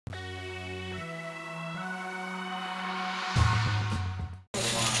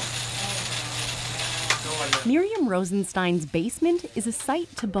Miriam Rosenstein's basement is a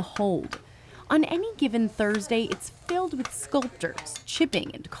sight to behold. On any given Thursday, it's filled with sculptors,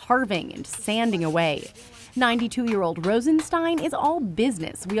 chipping and carving and sanding away. 92-year-old Rosenstein is all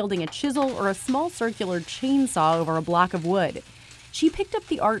business, wielding a chisel or a small circular chainsaw over a block of wood. She picked up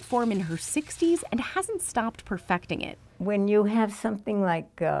the art form in her 60s and hasn't stopped perfecting it. When you have something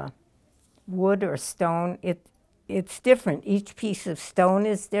like wood or stone, it's different. Each piece of stone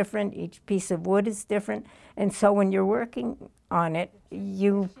is different, each piece of wood is different, and so when you're working on it,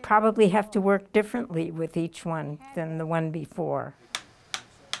 you probably have to work differently with each one than the one before.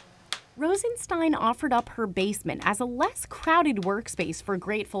 Rosenstein offered up her basement as a less crowded workspace for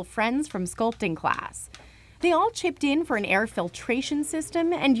grateful friends from sculpting class. They all chipped in for an air filtration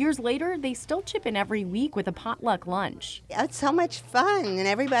system, and years later, they still chip in every week with a potluck lunch. It's so much fun, and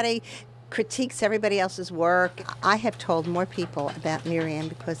everybody critiques everybody else's work. I have told more people about Miriam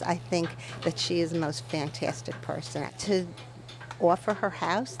because I think that she is the most fantastic person. To offer her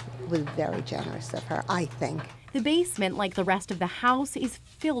house was very generous of her, I think. The basement, like the rest of the house, is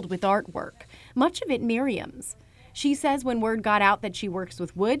filled with artwork, much of it Miriam's. She says when word got out that she works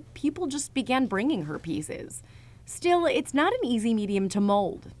with wood, people just began bringing her pieces. Still, it's not an easy medium to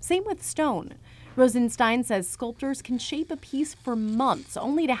mold. Same with stone. Rosenstein says sculptors can shape a piece for months,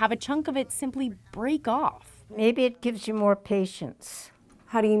 only to have a chunk of it simply break off. Maybe it gives you more patience.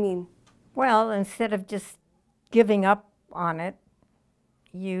 How do you mean? Well, instead of just giving up on it,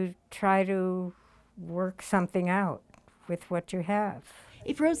 you try to work something out with what you have.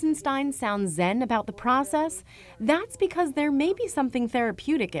 If Rosenstein sounds zen about the process, that's because there may be something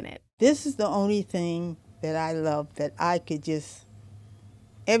therapeutic in it. This is the only thing that I love, that I could just,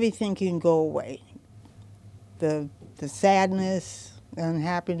 everything can go away. The sadness, the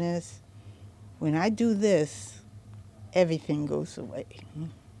unhappiness. When I do this, everything goes away.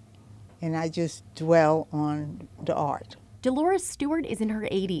 And I just dwell on the art. Dolores Stewart is in her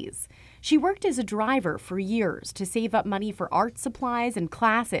 80s. She worked as a driver for years to save up money for art supplies and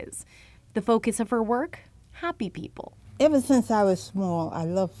classes. The focus of her work? Happy people. Ever since I was small, I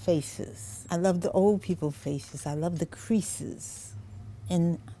love faces. I love the old people's faces. I love the creases.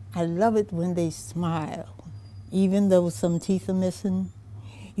 And I love it when they smile. Even though some teeth are missing,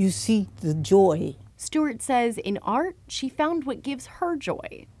 you see the joy. Stewart says in art, she found what gives her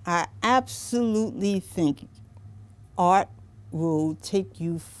joy. I absolutely think art will take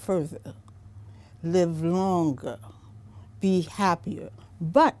you further, live longer, be happier.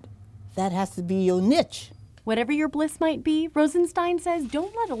 But that has to be your niche. Whatever your bliss might be, Rosenstein says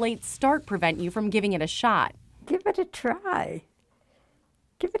don't let a late start prevent you from giving it a shot. Give it a try.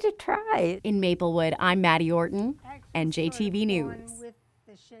 Give it a try. In Maplewood, I'm Maddie Orton, NJTV News.